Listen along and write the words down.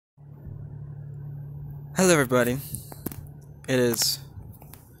Hello everybody, it is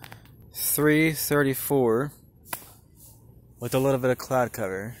 3:34 with a little bit of cloud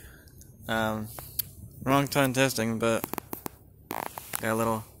cover. Wrong time testing, but got a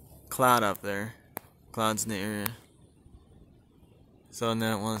little cloud up there, clouds in the area, so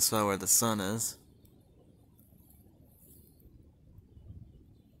now I want to saw where the sun is.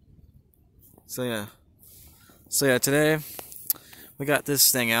 So yeah, today we got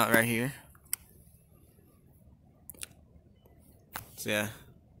this thing out right here. So yeah,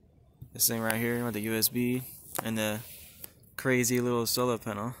 this thing right here with the USB and the crazy little solar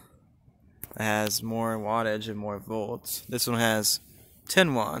panel that has more wattage and more volts. This one has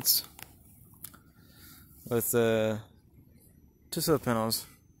 10 watts with 2 solar panels.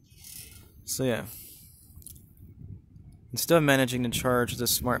 So yeah, I'm still managing to charge the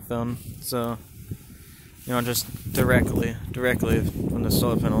smartphone, so just directly from the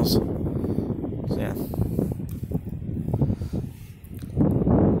solar panels. So yeah.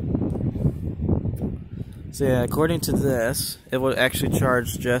 So yeah, according to this, it will actually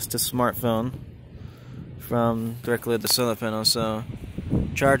charge just a smartphone from directly at the solar panel, so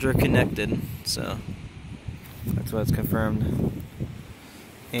charger connected, so that's what's confirmed.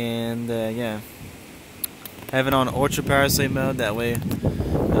 And yeah, have it on ultra power save mode, that way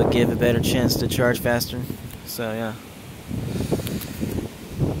it'll give a better chance to charge faster. So yeah.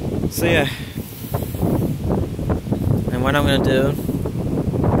 And what I'm gonna do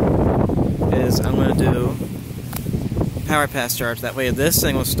is I'm going to do power pass charge. That way this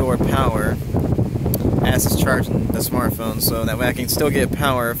thing will store power as it's charging the smartphone, so that way I can still get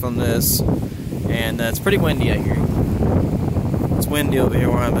power from this. And it's pretty windy out here. It's windy over here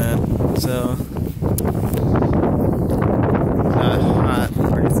where I'm at, so not hot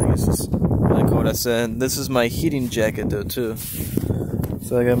or anything, it's just really cold. I said this is my heating jacket though too.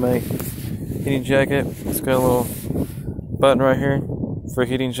 So I got my heating jacket. It's got a little button right here for a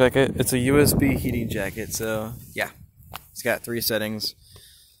heating jacket. It's a USB heating jacket, so yeah, it's got 3 settings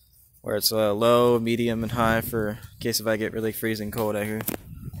where it's low, medium, and high for in case if I get really freezing cold out here.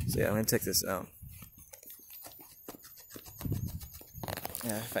 So yeah, I'm gonna take this out.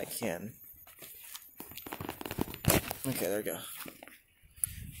 Yeah, if I can. Okay, there we go.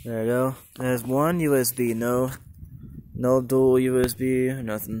 There we go. There's one USB, no dual USB or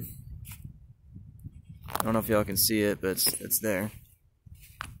nothing. I don't know if y'all can see it, but it's there.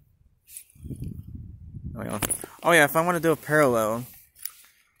 Oh yeah, if I want to do a parallel,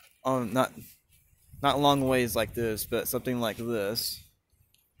 not long ways like this, but something like this,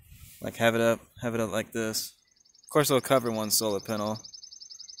 like have it up like this. Of course, it'll cover one solar panel,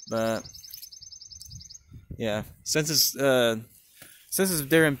 but yeah, since it's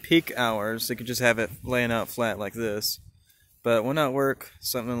during peak hours, they could just have it laying out flat like this. But it will not work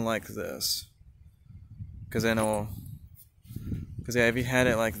something like this, because then yeah, if you had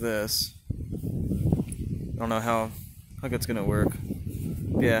it like this, I don't know how it's gonna work.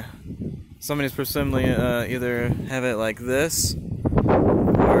 Yeah, somebody's presumably either have it like this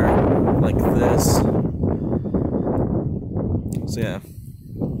or like this. So yeah,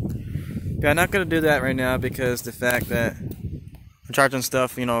 I'm not gonna do that right now because the fact that I'm charging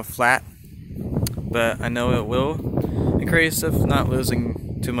stuff, flat. But I know it will increase if not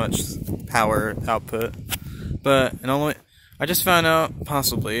losing too much power output. But I just found out,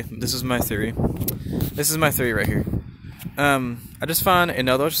 possibly, this is my theory. This is my theory right here. I just found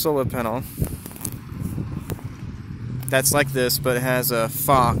another solar panel that's like this, but it has a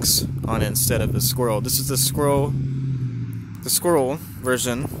fox on it instead of a squirrel. This is the squirrel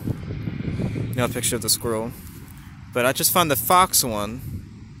version. A picture of the squirrel. But I just found the fox one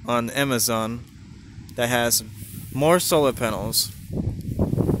on Amazon that has more solar panels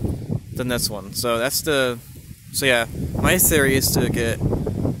than this one. So yeah, my theory is to get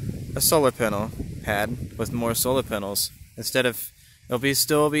a solar panel pad with more solar panels. Instead of, it'll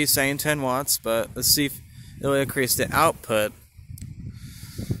still be saying 10 watts, but let's see if it'll increase the output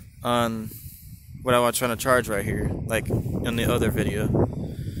on what I was trying to charge right here, like in the other video.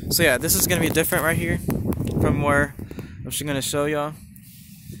 So yeah, this is going to be different right here from where I'm just going to show y'all.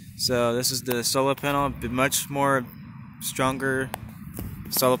 So this is the solar panel, much more stronger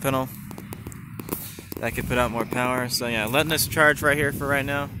solar panel that can put out more power. So yeah, letting this charge right here for right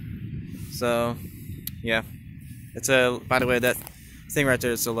now. So yeah, it's by the way, that thing right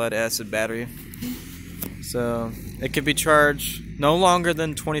there is a lead acid battery. So it can be charged no longer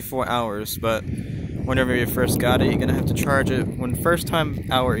than 24 hours, but whenever you first got it, you're gonna have to charge it when first time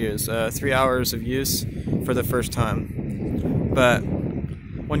hour is 3 hours of use for the first time. But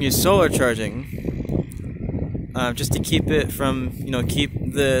when you're solar charging, just to keep it from, keep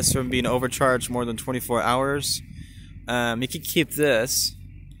this from being overcharged more than 24 hours. You can keep this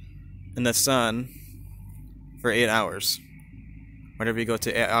in the sun for 8 hours. Whenever you go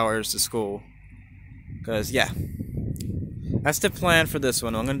to 8 hours to school. Because, yeah. That's the plan for this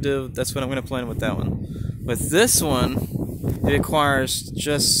one. That's what I'm gonna plan with that one. With this one, it requires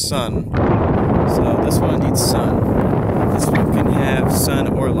just sun. So this one needs sun. This one can have sun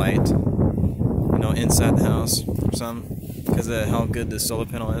or light. Inside the house or something. Because of how good this solar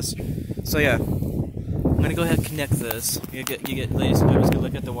panel is. So yeah. I'm gonna go ahead and connect this. You get ladies and gentlemen, gonna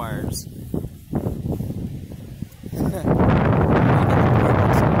look at the wires.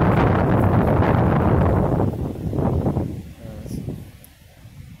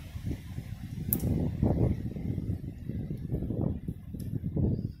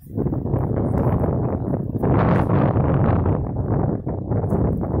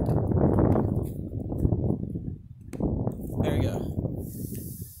 There we go.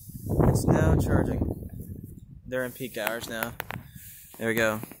 It's now charging. They're in peak hours now. There we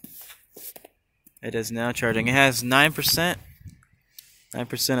go. It is now charging. It has 9%.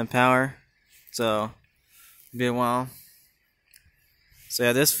 9% of power. So, it'll be a while. So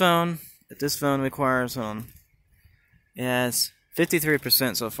yeah, this phone requires, it has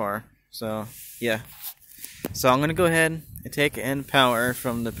 53% so far. So, yeah. So I'm going to go ahead and take in power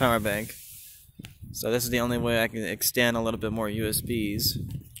from the power bank. So this is the only way I can extend a little bit more USBs.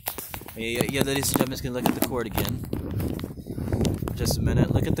 Yeah, ladies and gentlemen, can look at the cord again. Just a minute.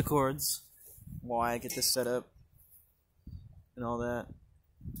 Look at the cords. While I get this set up and all that.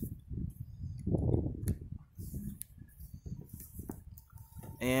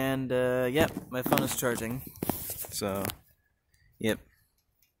 And yep, my phone is charging. So, yep.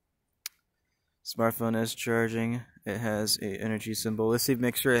 Smartphone is charging. It has a energy symbol. Let's see,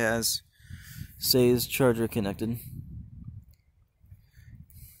 make sure it says charger connected.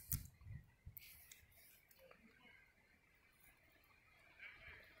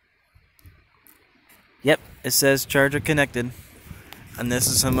 Yep, it says charger connected. And this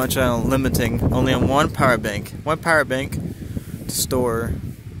is how much I'm limiting. Only on one power bank. One power bank to store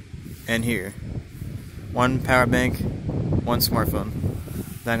in here. One power bank, one smartphone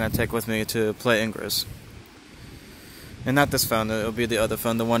that I'm going to take with me to play Ingress. And not this phone, it'll be the other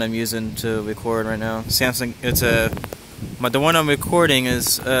phone, the one I'm using to record right now. Samsung, the one I'm recording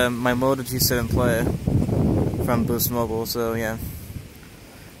is my Moto G7 Play from Boost Mobile, so yeah.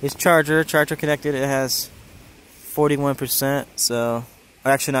 It's charger connected. It has 41%, so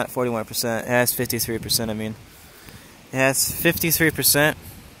actually not 41%. It has 53%. I mean, it has 53%.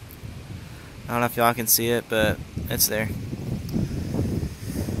 I don't know if y'all can see it, but it's there.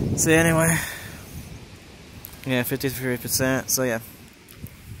 So anyway, yeah, 53%. So yeah,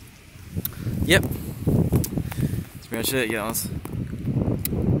 yep. That's pretty much it, y'all.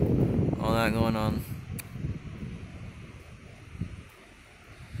 All that going on.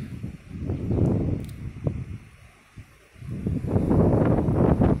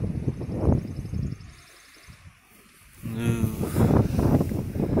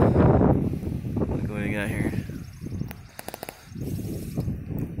 What do we got here?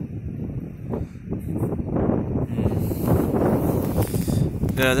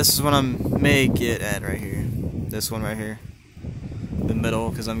 Yeah, this is what I may get at right here. This one right here. The middle,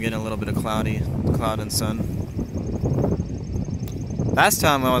 because I'm getting a little bit of cloud and sun. Last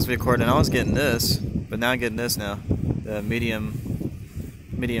time I was recording, I was getting this, but now I'm getting this now. The medium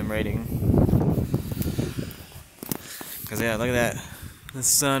rating. Because yeah, look at that. The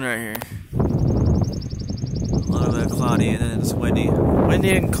sun right here. A little bit cloudy, and then it's windy. Windy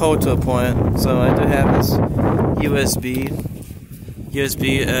and cold to a point. So I do have this USB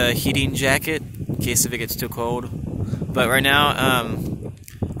heating jacket in case if it gets too cold. But right now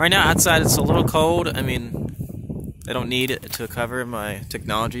outside it's a little cold. I mean, I don't need it to cover my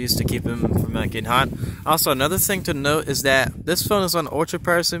technologies to keep them from getting hot. Also, another thing to note is that this phone is on ultra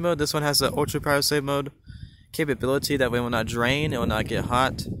power save mode. This one has the ultra power save mode capability that way it will not drain, it will not get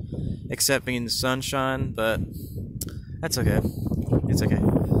hot, except being sunshine. But that's okay. It's okay.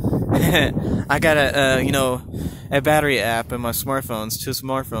 I got a battery app in my smartphones, 2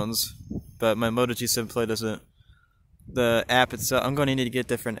 smartphones, but my Moto G7 Play doesn't. The app itself, I'm going to need to get a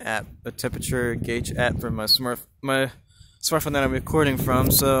different app, a temperature gauge app for my smartphone that I'm recording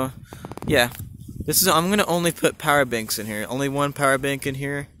from. So, yeah, I'm going to only put power banks in here. Only one power bank in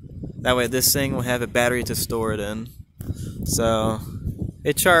here. That way, this thing will have a battery to store it in. So,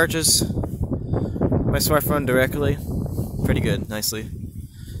 it charges my smartphone directly. Pretty good, nicely.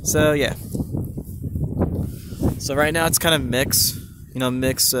 So, yeah. So right now it's kind of mixed.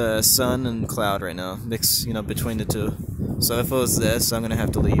 mix sun and cloud right now. Mix, between the two. So if it was this, I'm gonna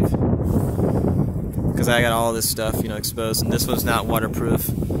have to leave because I got all this stuff, exposed, and this one's not waterproof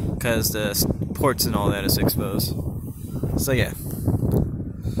because the ports and all that is exposed. So yeah,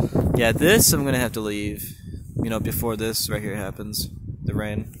 this I'm gonna have to leave, before this right here happens, the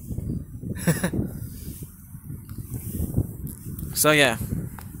rain. So yeah,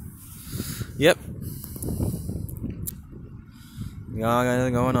 yep. We all got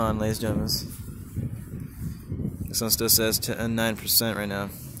it going on, ladies and gentlemen. This one still says 9% right now.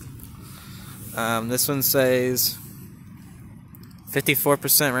 This one says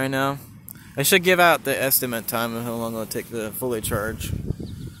 54% right now. I should give out the estimate time of how long it'll take to fully charge.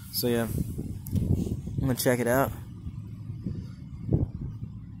 So yeah, I'm gonna check it out.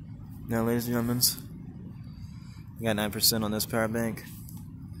 Now, ladies and gentlemen, I got 9% on this power bank.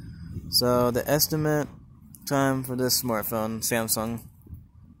 So the estimate time for this smartphone, Samsung,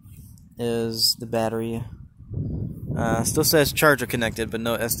 is the battery. Still says charger connected, but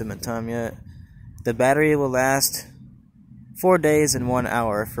no estimate time yet. The battery will last 4 days and 1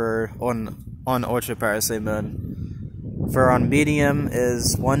 hour on ultra power save mode. For on medium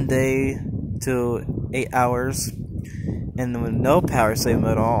is 1 day to 8 hours, and with no power save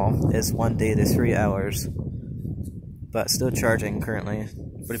mode at all is 1 day to 3 hours. But still charging currently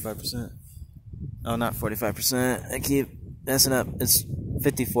 45%. Oh, not 45%. I keep messing up. It's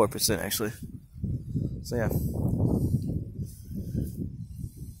 54% actually. So yeah.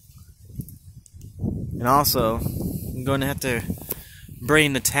 And also, I'm going to have to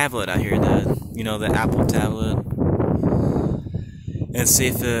bring the tablet out here, the Apple tablet, and see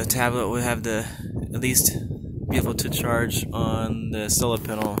if the tablet will have at least be able to charge on the solar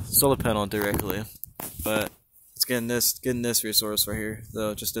panel directly. But it's getting this resource right here,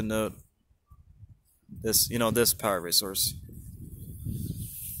 though. Just a note. This this power resource.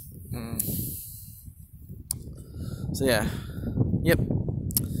 So yeah, yep.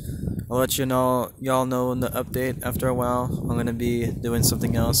 I'll let y'all know in the update after a while. I'm gonna be doing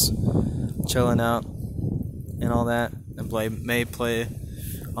something else, chilling out, and all that, and may play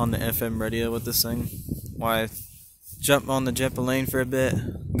on the FM radio with this thing. While I jump on the Jeppelin for a bit,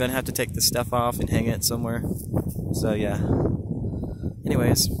 I'm gonna have to take the stuff off and hang it somewhere. So yeah.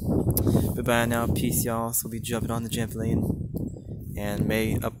 Anyways, goodbye now. Peace, y'all. So I'll be jumping on the Jeppelin and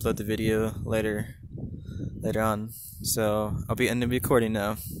may upload the video later on. So I'll be ending the recording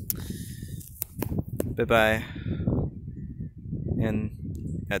now. Bye bye. And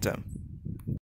at time.